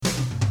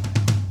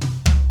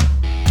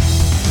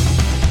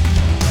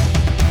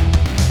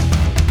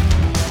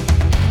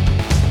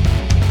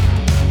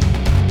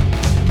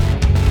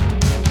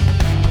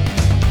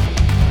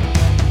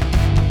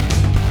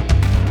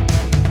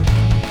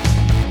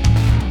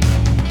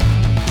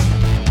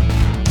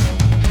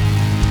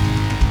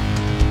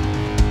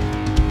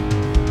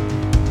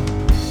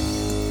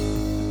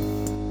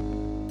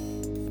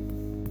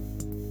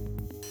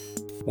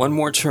One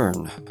More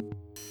Turn.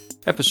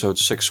 Episode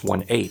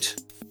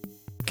 618.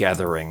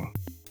 Gathering.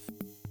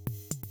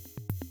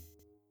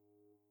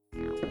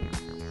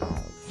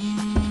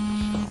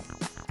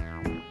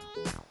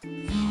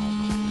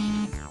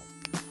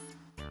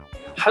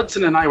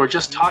 Hudson and I were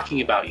just talking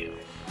about you.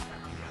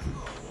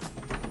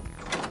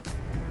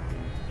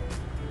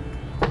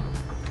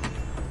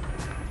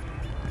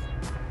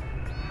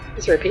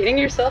 Is repeating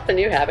yourself a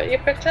new habit you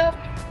picked up?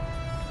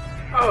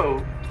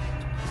 Oh,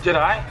 did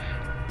I?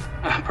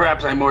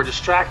 Perhaps I'm more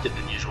distracted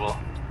than usual.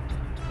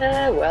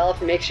 Well,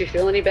 if it makes you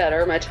feel any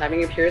better, my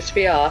timing appears to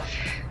be off.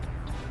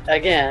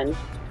 Again.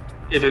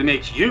 If it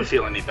makes you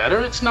feel any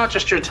better, it's not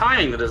just your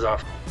timing that is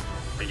off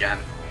again.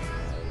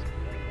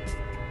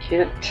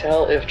 Can't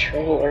tell if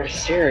trouble or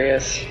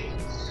serious.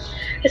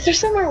 Is there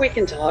somewhere we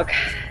can talk?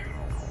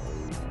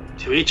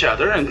 To each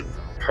other in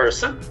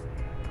person?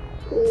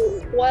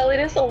 While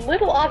it is a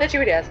little odd that you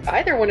would ask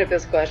either one of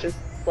those questions,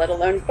 let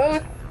alone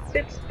both,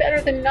 it's better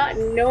than not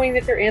knowing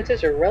that their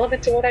answers are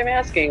relevant to what I'm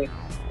asking.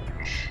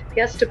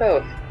 Yes to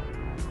both.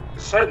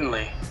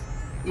 Certainly.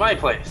 My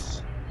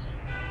place.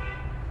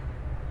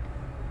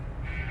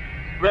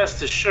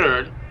 Rest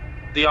assured,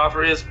 the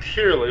offer is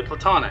purely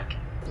platonic.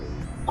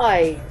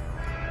 I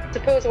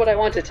suppose what I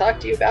want to talk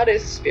to you about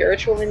is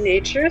spiritual in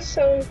nature,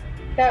 so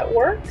that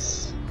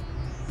works?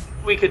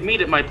 We could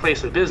meet at my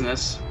place of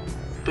business,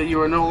 but you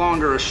are no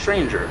longer a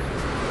stranger.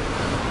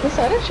 Is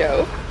that a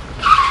joke?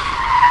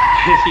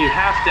 If you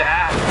have to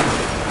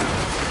ask.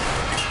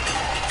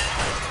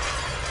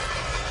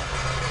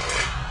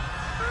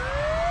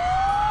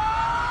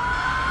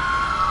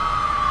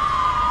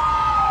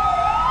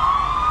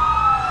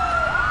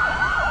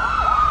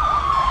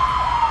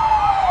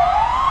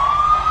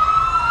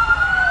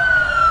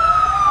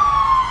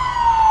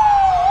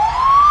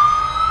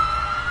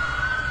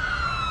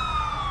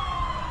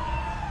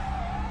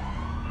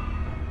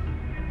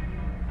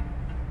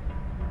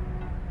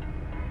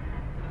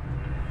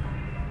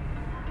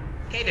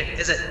 Caden,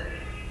 is it?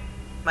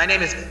 My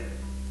name is...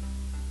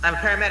 I'm a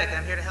paramedic.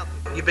 I'm here to help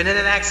you. You've been in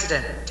an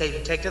accident.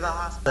 Take to the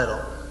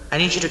hospital. I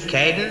need you to...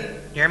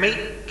 Caden? Hear me?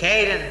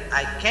 Caden!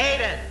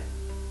 Caden!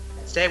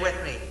 Stay with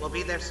me. We'll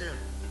be there soon.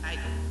 I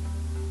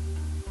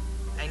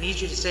need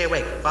you to stay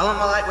awake. Follow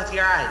my light with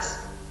your eyes.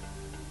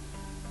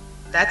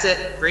 That's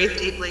it. Breathe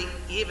deeply,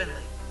 evenly.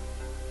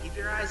 Keep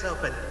your eyes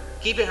open.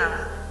 Keep your arm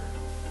out.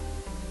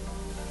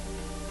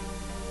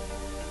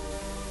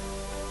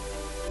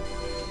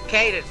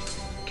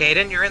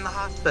 Caden, you're in the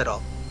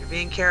hospital. You're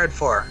being cared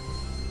for.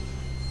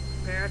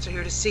 Your parents are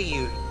here to see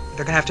you.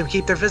 They're gonna have to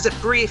keep their visit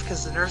brief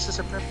because the nurses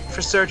are prepping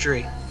for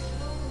surgery.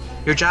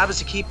 Your job is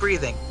to keep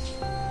breathing.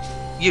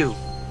 You.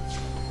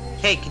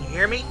 Hey, can you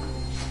hear me?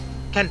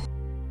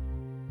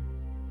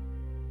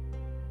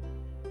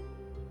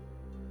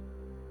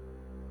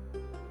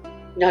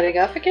 Nodding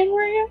off again,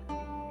 were you?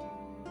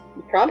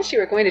 You promised you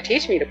were going to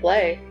teach me to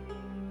play.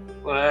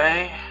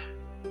 Play?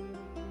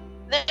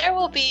 There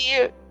will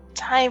be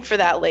time for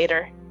that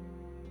later.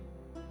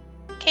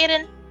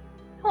 Caden,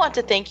 I want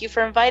to thank you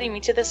for inviting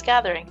me to this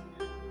gathering.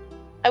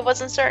 I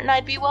wasn't certain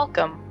I'd be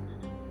welcome.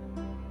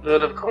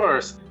 But of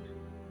course.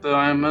 Though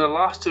I'm at a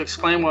loss to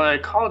explain why I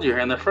called you here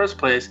in the first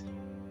place.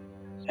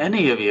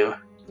 Any of you.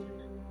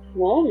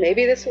 Well,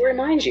 maybe this will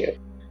remind you.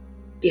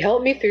 You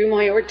helped me through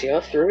my ordeal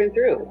through and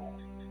through.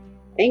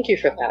 Thank you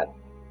for that,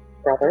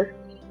 brother.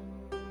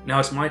 Now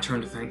it's my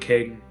turn to thank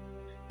Caden.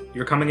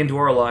 Your coming into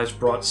our lives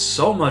brought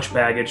so much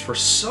baggage for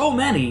so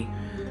many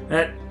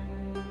that,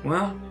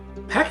 well,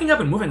 packing up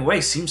and moving away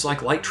seems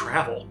like light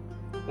travel.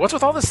 What's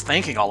with all this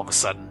thanking all of a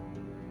sudden?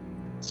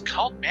 It's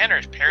called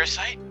manners,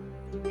 Parasite.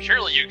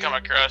 Surely you come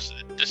across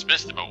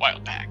dismissive of a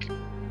wild pack.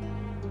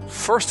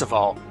 First of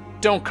all,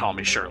 don't call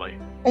me Shirley.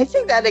 I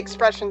think that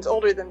expression's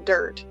older than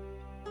dirt.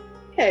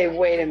 Hey,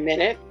 wait a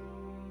minute.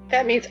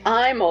 That means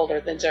I'm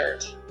older than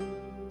dirt.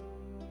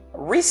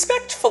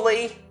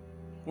 Respectfully,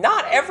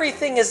 not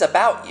everything is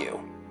about you.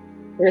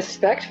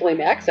 Respectfully,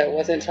 Max, I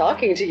wasn't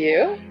talking to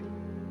you.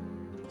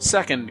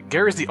 Second,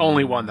 Gary's the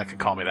only one that could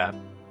call me that.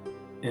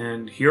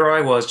 And here I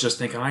was just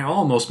thinking I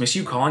almost miss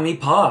you calling me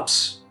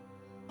Pops.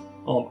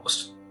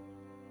 Almost.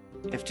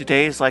 If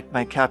today is like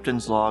my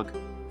captain's log,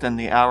 then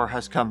the hour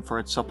has come for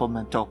its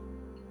supplemental.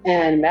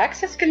 And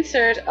Max is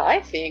concerned, I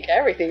think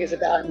everything is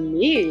about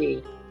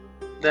me.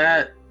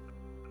 That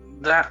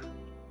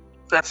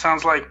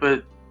sounds like,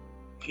 but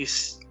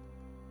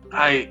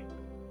I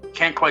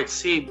can't quite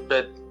see,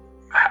 but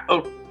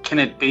how can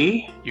it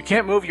be? You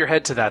can't move your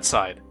head to that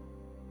side.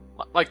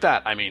 Like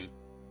that, I mean.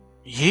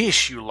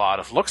 Yeesh, you lot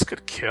of looks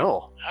could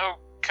kill. Oh,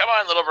 come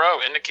on, little bro.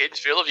 Into Caden's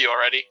field of view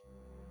already.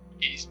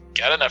 He's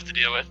got enough to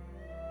deal with.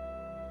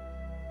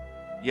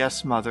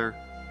 Yes, Mother.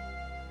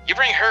 You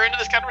bring her into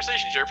this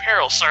conversation at your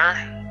peril, sir.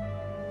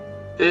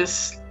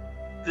 This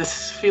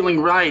is feeling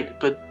right,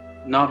 but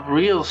not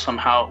real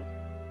somehow.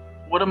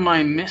 What am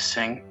I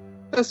missing?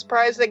 I'm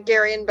surprised that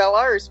Gary and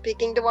Bella are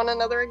speaking to one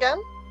another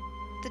again.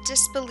 The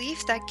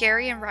disbelief that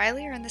Gary and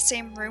Riley are in the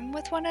same room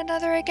with one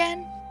another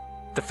again?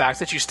 The fact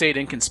that you stayed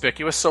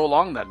inconspicuous so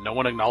long that no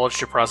one acknowledged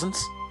your presence?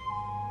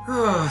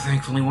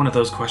 Thankfully, one of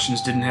those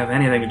questions didn't have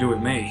anything to do with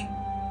me.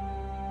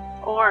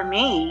 Or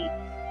me.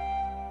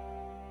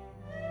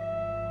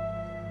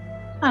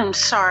 I'm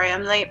sorry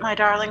I'm late, my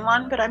darling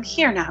one, but I'm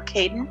here now,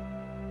 Caden.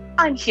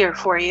 I'm here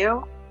for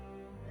you.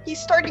 He's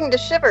starting to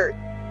shiver.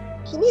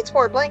 He needs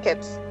more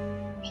blankets.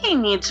 He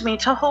needs me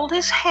to hold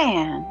his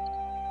hand.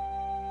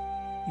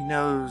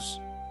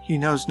 He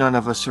knows none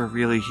of us are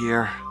really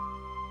here.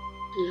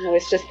 I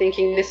was just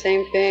thinking the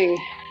same thing.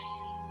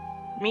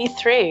 Me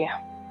three.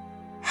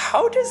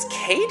 How does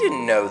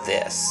Caden know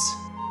this?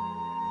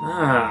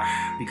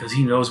 Because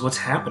he knows what's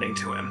happening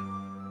to him.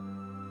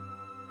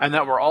 And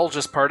that we're all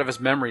just part of his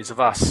memories of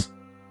us.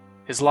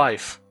 His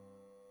life.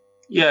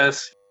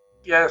 Yes,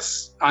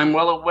 I'm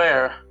well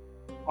aware,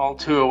 all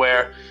too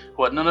aware,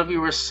 what none of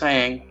you were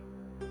saying,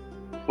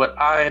 what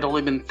I had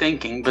only been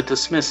thinking but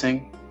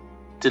dismissing,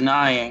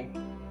 denying,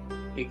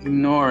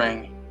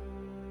 ignoring.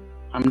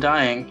 I'm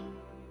dying.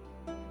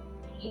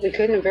 You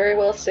couldn't very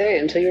well say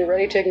it until you were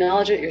ready to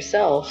acknowledge it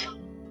yourself.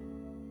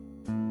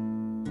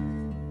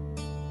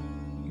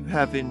 You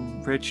have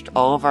enriched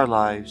all of our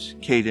lives,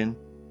 Caden.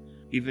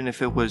 Even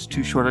if it was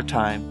too short a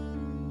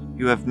time,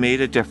 you have made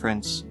a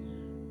difference.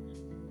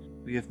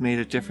 We have made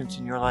a difference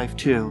in your life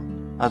too.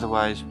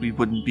 Otherwise, we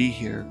wouldn't be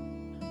here.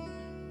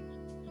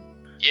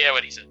 Yeah,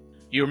 what he said.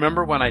 You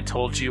remember when I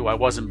told you I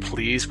wasn't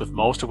pleased with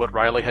most of what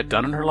Riley had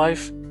done in her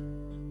life?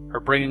 Her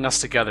bringing us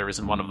together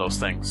isn't one of those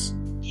things.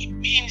 He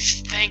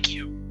means thank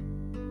you.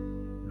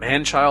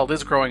 Man-child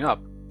is growing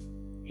up.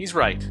 He's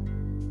right.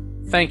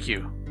 Thank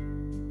you,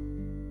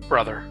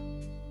 brother.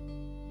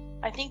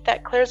 I think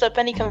that clears up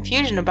any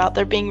confusion about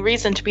there being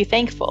reason to be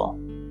thankful.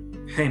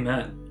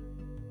 Amen.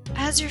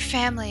 As your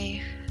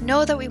family,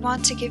 know that we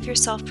want to give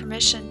yourself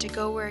permission to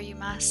go where you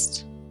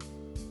must.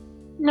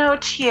 No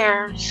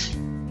tears,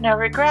 no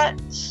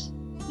regrets,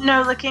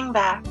 no looking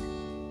back.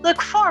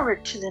 Look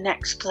forward to the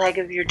next leg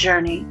of your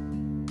journey.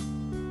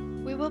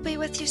 We will be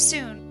with you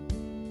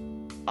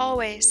soon.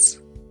 Always.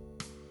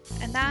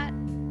 And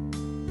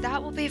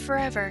that will be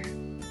forever.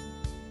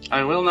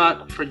 I will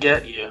not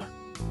forget you,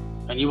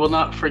 and you will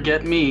not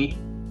forget me.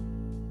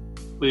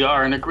 We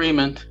are in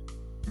agreement.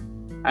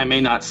 I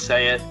may not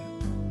say it,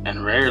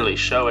 and rarely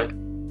show it,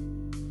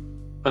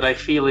 but I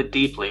feel it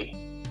deeply.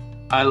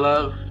 I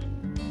love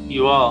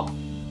you all.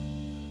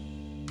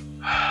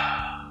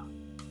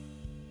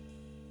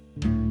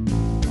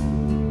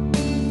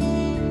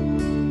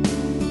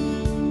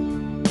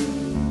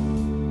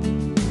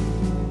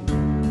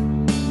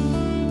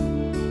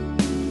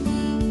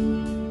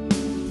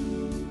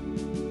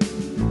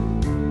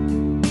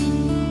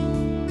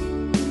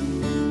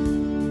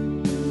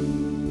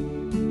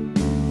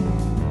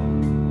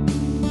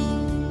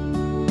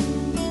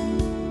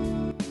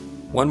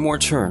 One More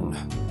Turn.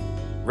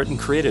 Written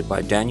created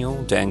by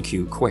Daniel Dan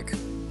Q. Quick.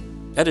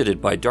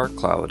 Edited by Dark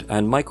Cloud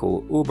and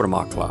Michael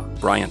Ubermakla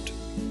Bryant.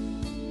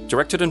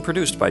 Directed and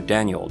produced by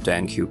Daniel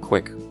Dan Q.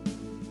 Quick.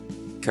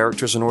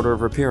 Characters in order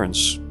of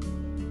appearance.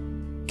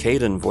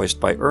 Caden voiced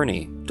by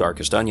Ernie,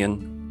 Darkest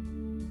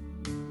Onion.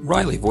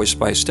 Riley voiced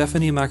by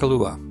Stephanie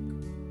Makalua.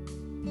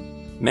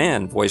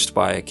 Man voiced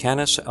by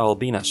Canis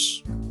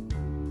Albinas.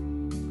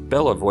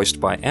 Bella voiced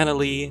by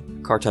Annalie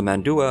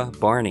Cartamandua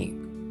Barney.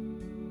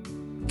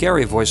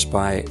 Gary voiced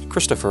by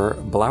Christopher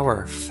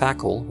Blauer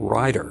Fackel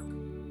Ryder.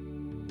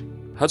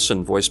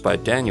 Hudson voiced by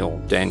Daniel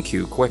Dan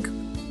Q. Quick.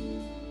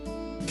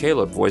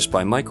 Caleb voiced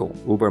by Michael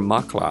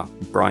Ubermakla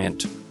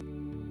Bryant.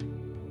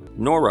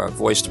 Nora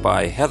voiced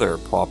by Heather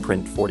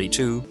Pawprint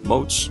 42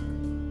 Moats.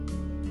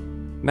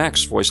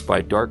 Max voiced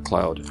by Dark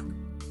Cloud.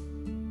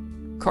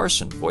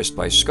 Carson voiced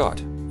by Scott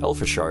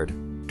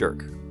Elfishard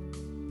Dirk.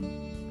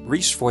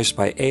 Reese voiced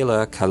by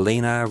Ayla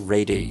Kalena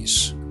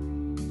Rades.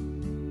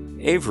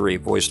 Avery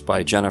voiced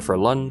by Jennifer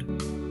Lund.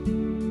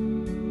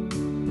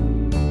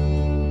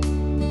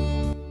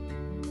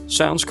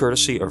 Sounds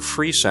courtesy of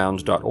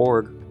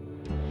freesound.org.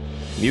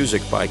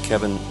 Music by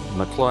Kevin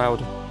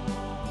MacLeod.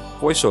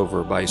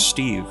 Voiceover by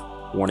Steve,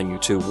 Warning You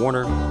To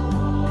Warner.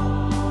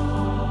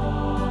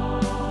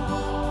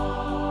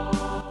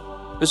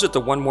 Visit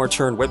the One More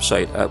Turn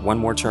website at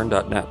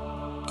onemoreturn.net.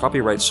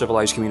 Copyright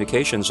Civilized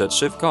Communications at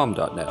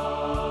civcom.net.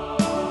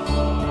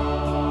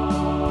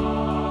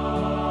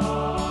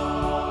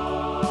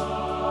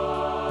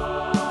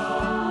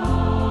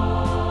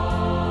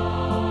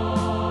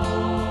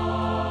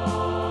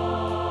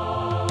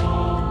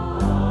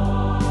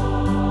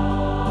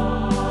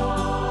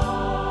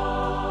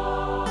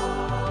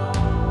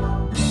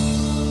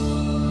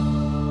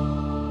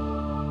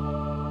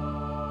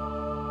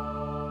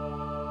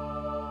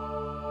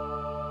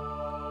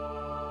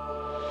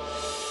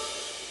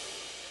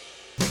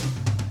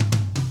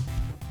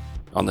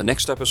 On the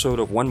next episode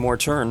of One More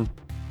Turn...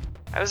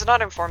 I was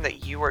not informed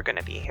that you were going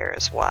to be here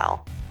as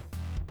well.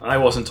 I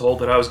wasn't told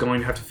that I was going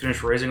to have to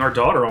finish raising our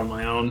daughter on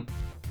my own.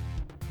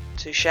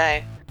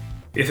 Touché.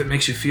 If it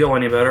makes you feel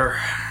any better,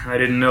 I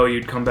didn't know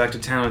you'd come back to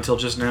town until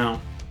just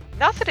now.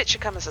 Not that it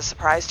should come as a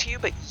surprise to you,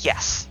 but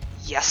yes.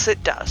 Yes,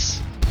 it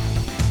does.